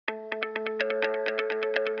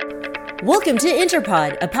Welcome to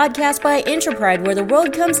Interpod, a podcast by Interpride where the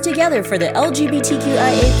world comes together for the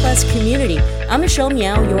LGBTQIA+ community. I'm Michelle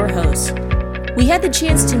Meow, your host. We had the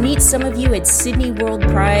chance to meet some of you at Sydney World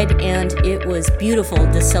Pride, and it was beautiful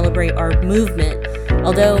to celebrate our movement.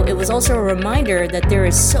 Although it was also a reminder that there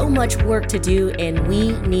is so much work to do and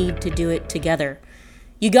we need to do it together.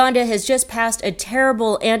 Uganda has just passed a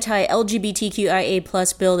terrible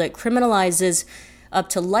anti-LGBTQIA+ bill that criminalizes up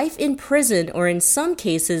to life in prison, or in some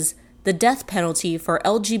cases, the death penalty for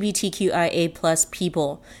LGBTQIA+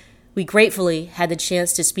 people. We gratefully had the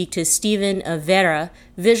chance to speak to Stephen Avera,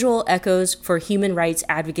 Visual Echoes for Human Rights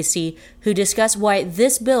Advocacy, who discussed why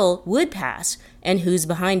this bill would pass and who's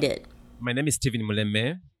behind it. My name is Stephen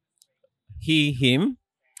Muleme. He, him.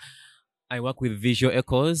 I work with Visual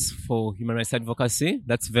Echoes for Human Rights Advocacy.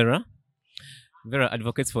 That's Vera. Vera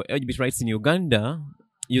advocates for LGBT rights in Uganda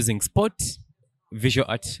using sport, visual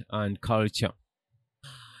art, and culture.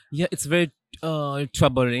 Yeah, it's very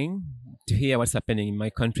troubling to hear what's happening in my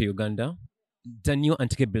country, Uganda. The new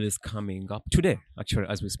anti-gay bill is coming up today, actually,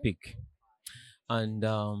 as we speak. And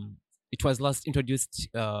it was last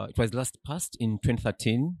passed in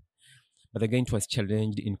 2013, but again it was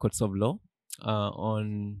challenged in courts of law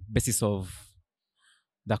on basis of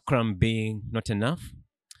the crime being not enough.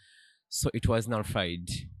 So it was nullified.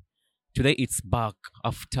 Today it's back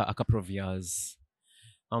after a couple of years.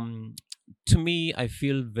 To me, I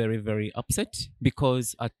feel very, very upset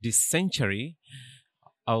because at this century,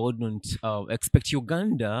 I wouldn't expect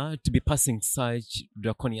Uganda to be passing such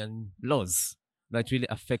draconian laws that really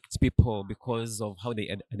affect people because of how they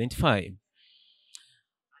identify.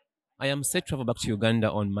 I am set to travel back to Uganda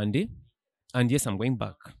on Monday, and yes, I'm going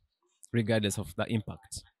back, regardless of the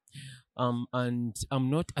impact. And I'm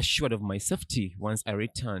not assured of my safety once I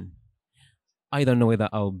return. I don't know whether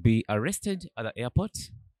I'll be arrested at the airport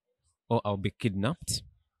or I'll be kidnapped.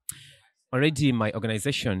 Already my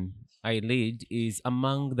organization I lead is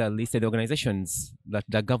among the listed organizations that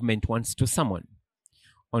the government wants to summon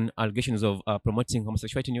on allegations of promoting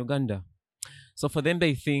homosexuality in Uganda. So for them,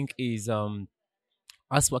 they think is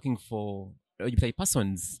us working for LGBT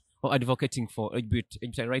persons or advocating for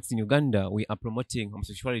LGBT rights in Uganda, we are promoting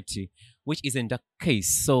homosexuality, which isn't the case.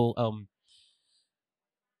 So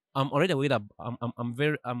I'm already worried. I'm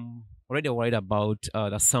already worried about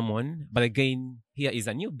the summon. But again, here is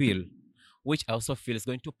a new bill, which I also feel is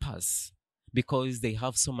going to pass because they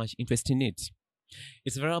have so much interest in it.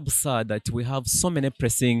 It's very absurd that we have so many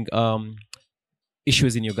pressing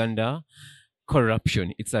issues in Uganda.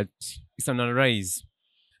 Corruption, it's on a rise.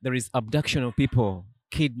 There is abduction of people,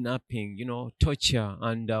 kidnapping, torture,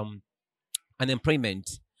 and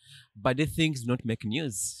unemployment. But the things do not make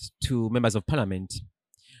news to members of parliament.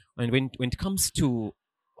 And when it comes to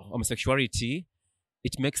homosexuality,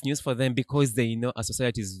 it makes news for them because they know our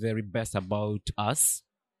society is very best about us.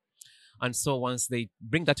 And so once they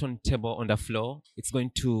bring that on table, on the floor, it's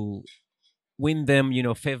going to win them,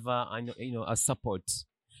 favor and, a support.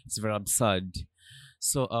 It's very absurd.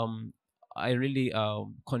 So I really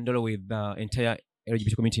condole with the entire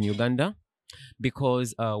LGBT community in Uganda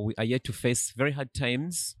because we are yet to face very hard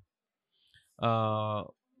times.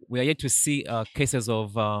 We are yet to see cases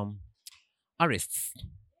of arrests.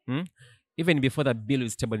 Even before the bill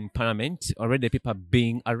is tabled in Parliament, already people are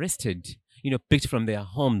being arrested, picked from their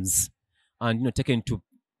homes and, taken to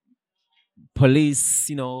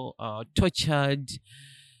police, tortured,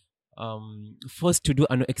 forced to do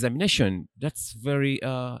an examination. That's very,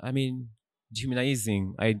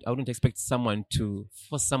 dehumanizing. I wouldn't expect someone to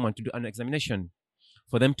force someone to do an examination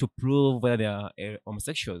for them to prove whether they are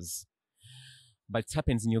homosexuals. But it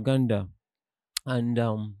happens in Uganda. And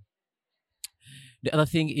the other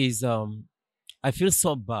thing is I feel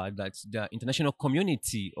so bad that the international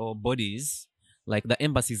community or bodies like the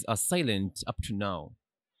embassies are silent up to now.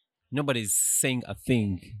 Nobody's saying a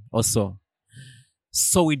thing also.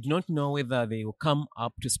 So we do not know whether they will come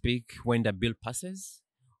up to speak when the bill passes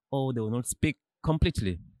or they will not speak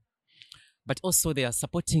completely. But also they are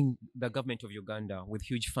supporting the government of Uganda with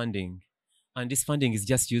huge funding. And this funding is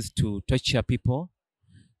just used to torture people,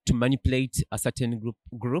 to manipulate a certain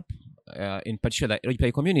group, in particular the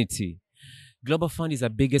LGBT community. Global Fund is the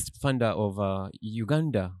biggest funder of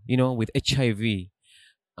Uganda, with HIV.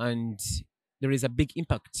 And there is a big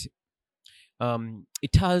impact.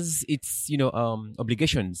 It has its,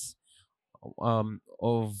 obligations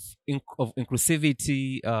of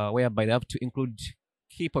inclusivity, whereby they have to include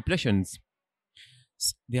key populations.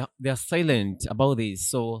 They are silent about this.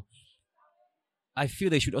 So I feel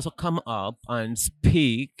they should also come up and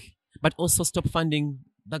speak, but also stop funding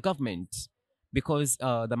the government because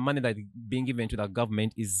the money that is being given to the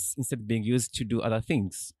government is instead being used to do other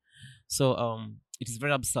things. So it is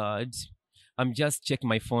very absurd. I'm just checking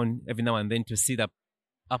my phone every now and then to see the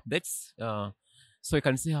updates. So you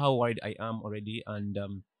can see how worried I am already, and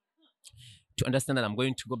to understand that I'm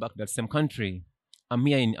going to go back to that same country. I'm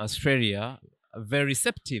here in Australia, very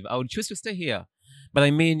receptive. I would choose to stay here. But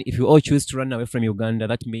I mean, if you all choose to run away from Uganda,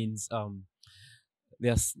 that means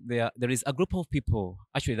there is a group of people,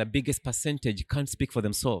 actually the biggest percentage can't speak for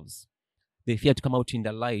themselves. They fear to come out in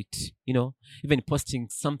the light, even posting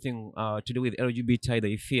something to do with LGBT,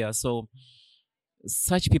 they fear. So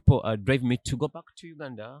such people are driving me to go back to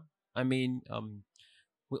Uganda. I mean,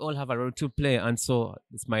 we all have a role to play, and so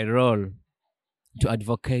it's my role to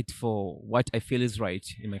advocate for what I feel is right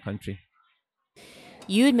in my country.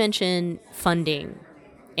 You had mentioned funding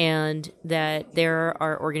and that there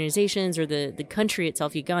are organizations or the country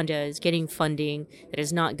itself, Uganda, is getting funding that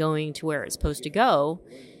is not going to where it's supposed to go.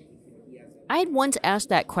 I had once asked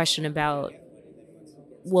that question about,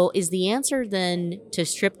 well, is the answer then to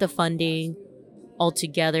strip the funding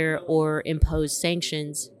altogether or impose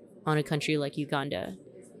sanctions on a country like Uganda?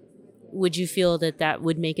 Would you feel that that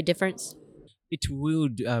would make a difference? It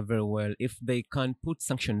would very well if they can put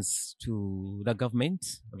sanctions to the government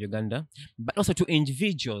of Uganda, but also to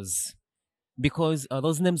individuals, because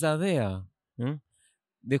those names are there. Hmm?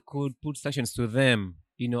 They could put sanctions to them,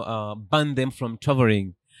 ban them from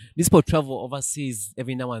traveling. These people travel overseas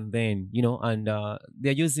every now and then, and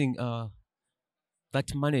they're using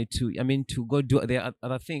that money to go do their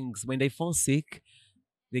other things. When they fall sick,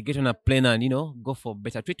 they get on a plane and, go for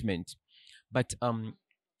better treatment. But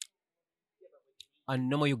a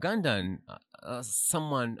normal Ugandan,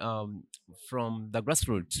 someone from the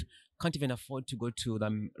grassroots, can't even afford to go to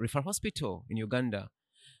the referral hospital in Uganda.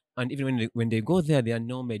 And even when they go there, there are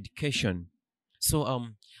no medication. So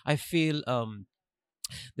I feel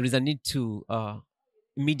there is a need to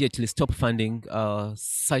immediately stop funding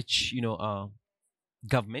such,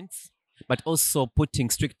 governments, but also putting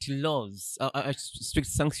strict laws, strict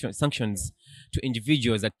sanctions to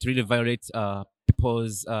individuals that really violate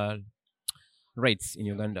people's rights in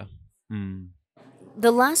Uganda. Mm.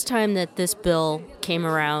 The last time that this bill came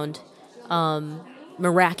around,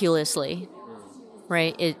 miraculously,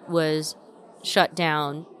 right, it was shut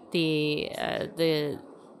down. The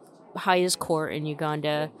highest court in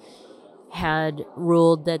Uganda had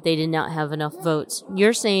ruled that they did not have enough votes.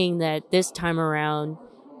 You're saying that this time around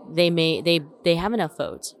they have enough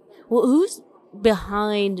votes. Well, who's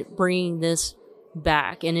behind bringing this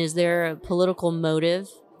back, and is there a political motive?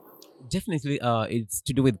 Definitely, it's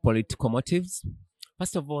to do with political motives.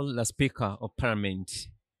 First of all, the Speaker of Parliament,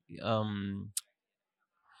 um,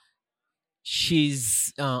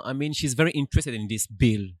 she's very interested in this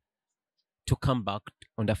bill to come back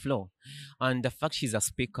on the floor. And the fact she's a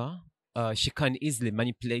speaker, she can easily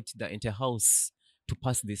manipulate the entire house to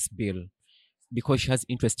pass this bill because she has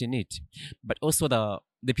interest in it. But also the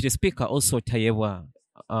deputy speaker, also Tayewa,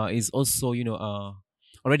 is also,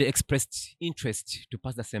 already expressed interest to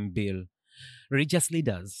pass the same bill. Religious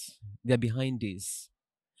leaders, they're behind this.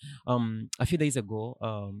 A few days ago,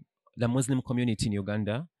 the Muslim community in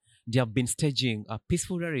Uganda, they have been staging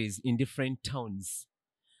peaceful rallies in different towns,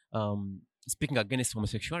 speaking against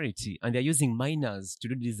homosexuality, and they're using minors to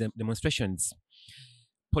do these demonstrations.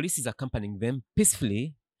 Police is accompanying them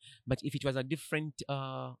peacefully, but if it was a different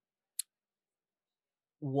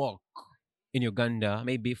walk in Uganda,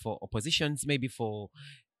 maybe for oppositions, maybe for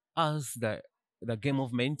us, the gay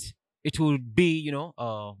movement, it would be,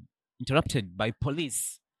 interrupted by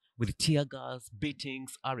police with tear gas,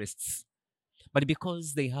 beatings, arrests. But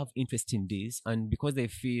because they have interest in this and because they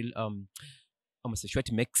feel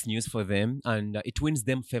homosexuality makes news for them and it wins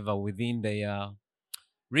them favor within their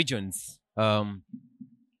regions,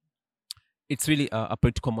 it's really a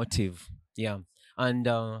political motive. Yeah. And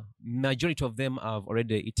majority of them have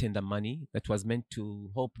already eaten the money that was meant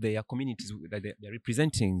to help their communities that they're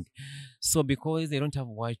representing. So because they don't have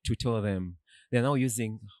what to tell them, they're now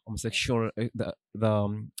using homosexual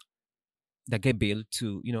the gay bill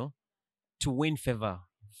to to win favor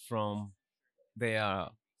from their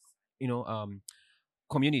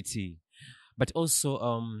community. But also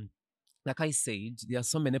like I said, there are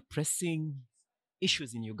so many pressing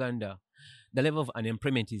issues in Uganda. The level of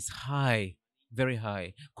unemployment is high, very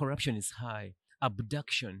high. Corruption is high.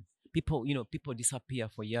 Abduction. People disappear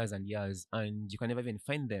for years and years, and you can never even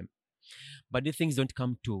find them. But these things don't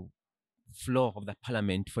come to floor of the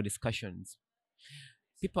parliament for discussions.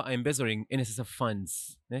 People are embezzling NSSF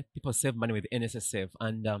funds. People save money with NSSF,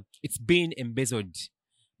 and it's being embezzled,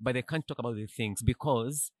 but they can't talk about the things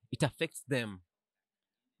because it affects them.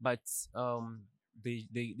 But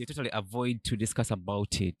they totally avoid to discuss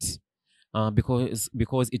about it.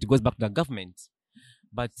 because it goes back to the government.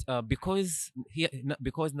 But because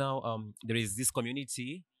now there is this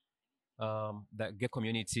community, the gay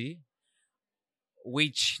community,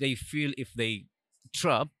 which they feel if they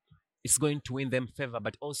trap, it's going to win them favor,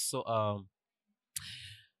 but also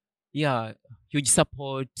yeah, huge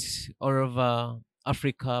support all over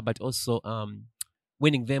Africa, but also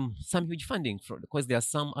winning them some huge funding because there are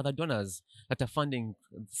some other donors that are funding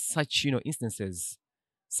such instances,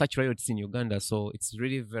 such riots in Uganda. So it's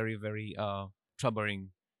really very very troubling.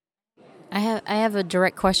 I have a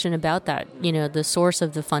direct question about that. You know, the source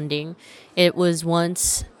of the funding. It was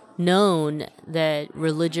once known that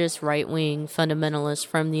religious right wing fundamentalists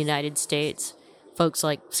from the United States, folks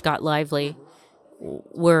like Scott Lively,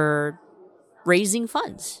 were raising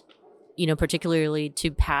funds. You know, particularly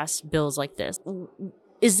to pass bills like this.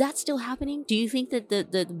 Is that still happening? Do you think that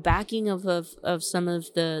the backing of some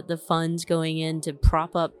of the funds going in to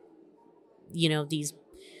prop up, you know, these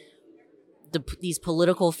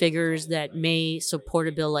political figures that may support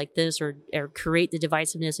a bill like this or create the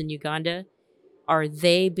divisiveness in Uganda, are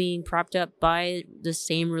they being propped up by the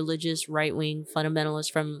same religious right wing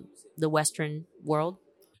fundamentalists from the Western world?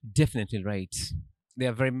 Definitely right. There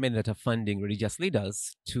are very many that are funding religious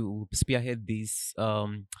leaders to spearhead this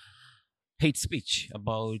hate speech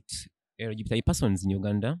about LGBTI persons in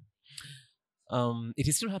Uganda. It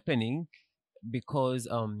is still happening because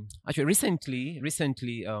actually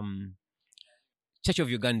recently Church of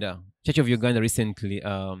Uganda recently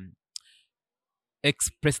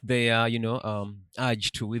expressed their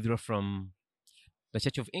urge to withdraw from the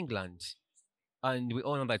Church of England, and we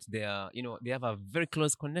all know that they are they have a very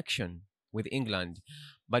close connection with England,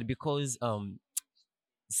 but because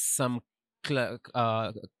some they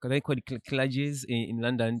call it clergies in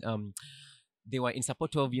London, they were in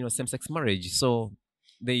support of same-sex marriage, so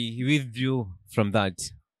they withdrew from that.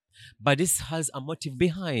 But this has a motive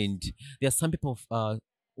behind. There are some people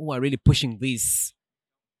who are really pushing this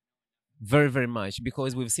very very much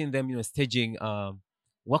because we've seen them staging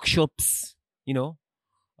workshops. You know,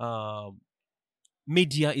 uh,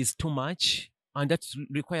 media is too much, and that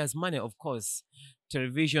requires money, of course.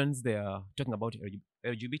 Televisions, they are talking about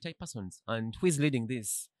LGBT persons, and who is leading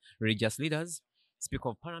this? Religious leaders, Speaker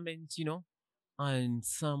of Parliament, and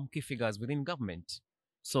some key figures within government.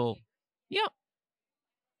 So, yeah,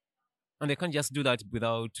 and they can't just do that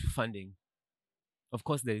without funding. Of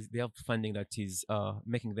course, they have funding that is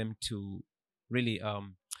making them to really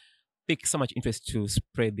pick so much interest to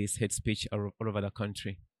spread this hate speech all over the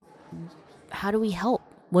country. How do we help?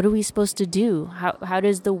 What are we supposed to do? How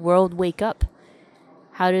does the world wake up?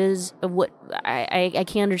 How does what I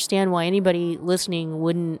can't understand why anybody listening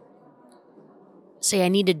wouldn't say I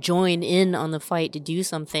need to join in on the fight to do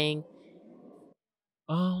something.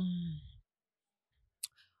 Um,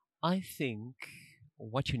 I think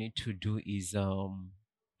what you need to do is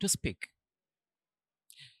to speak.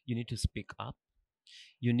 You need to speak up.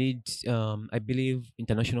 You need, I believe,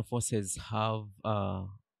 international forces have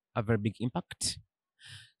a very big impact.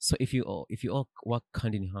 So if you all work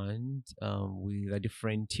hand in hand with the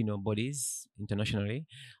different bodies internationally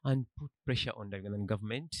and put pressure on the Ugandan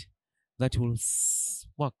government, that will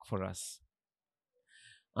work for us.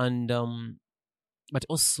 And but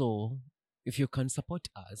also, if you can support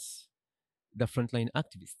us, the frontline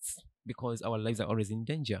activists, because our lives are always in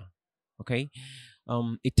danger. Okay,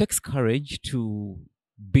 it takes courage to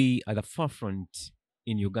be at the forefront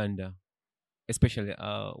in Uganda, especially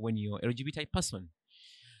when you're LGBT person.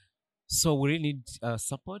 So we really need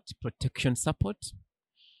support, protection support,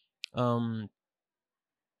 um,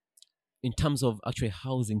 in terms of actually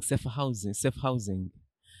housing, safe housing, safe housing.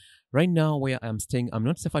 Right now, where I'm staying, I'm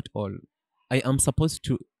not safe at all. I am supposed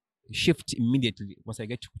to shift immediately once I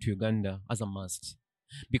get to Uganda as a must,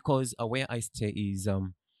 because where I stay is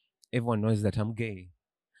everyone knows that I'm gay,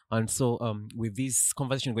 and so with this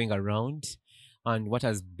conversation going around, and what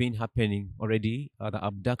has been happening already, the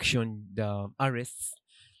abduction, the arrests,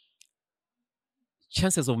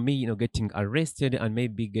 chances of me, getting arrested and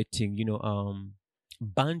maybe getting,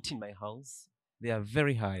 burnt in my house, they are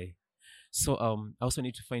very high. So I also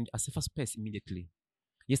need to find a safer space immediately.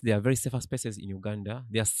 Yes, there are very safer spaces in Uganda.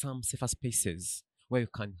 There are some safer spaces where you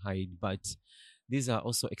can hide, but these are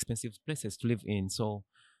also expensive places to live in. So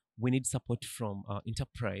we need support from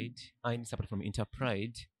Interpride. I need support from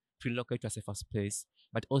Interpride to relocate to a safer space,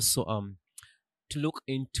 but also to look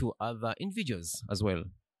into other individuals as well.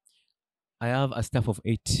 I have a staff of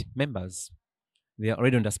 8 members. They are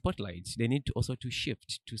already on the spotlight. They need to also to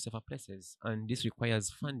shift to safer places, and this requires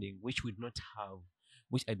funding, which we do not have,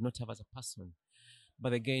 which I do not have as a person.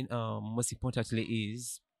 But again, most importantly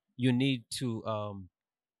is you need to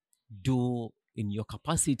do in your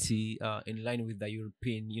capacity, in line with the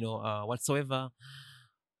European, whatsoever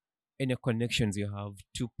any connections you have,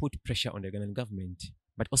 to put pressure on the Ugandan government,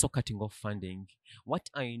 but also cutting off funding. What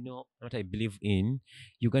I know, what I believe in,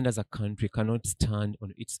 Uganda as a country cannot stand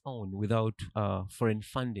on its own without foreign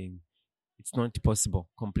funding. It's not possible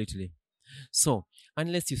completely. So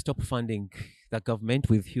unless you stop funding the government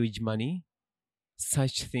with huge money,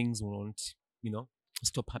 such things won't,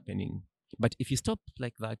 stop happening. But if you stop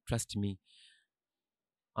like that, trust me,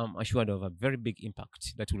 I'm assured of a very big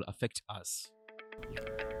impact that will affect us.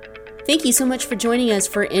 Thank you so much for joining us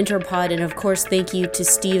for Interpod, and of course, thank you to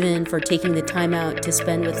Stephen for taking the time out to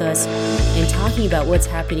spend with us and talking about what's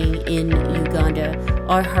happening in Uganda.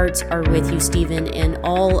 Our hearts are with you, Stephen, and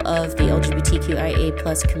all of the LGBTQIA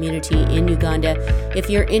plus community in Uganda. If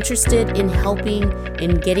you're interested in helping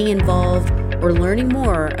and getting involved or learning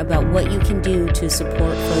more about what you can do to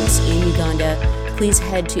support folks in Uganda, please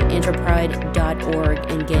head to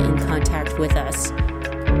interpride.org and get in contact with us.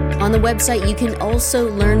 On the website, you can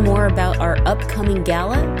also learn more about our upcoming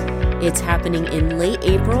gala. It's happening in late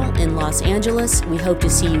April in Los Angeles. We hope to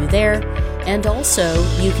see you there. And also,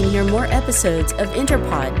 you can hear more episodes of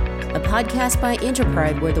Interpod, a podcast by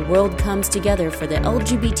Interpride where the world comes together for the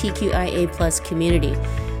LGBTQIA plus community.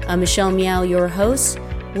 I'm Michelle Meow, your host.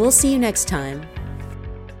 We'll see you next time.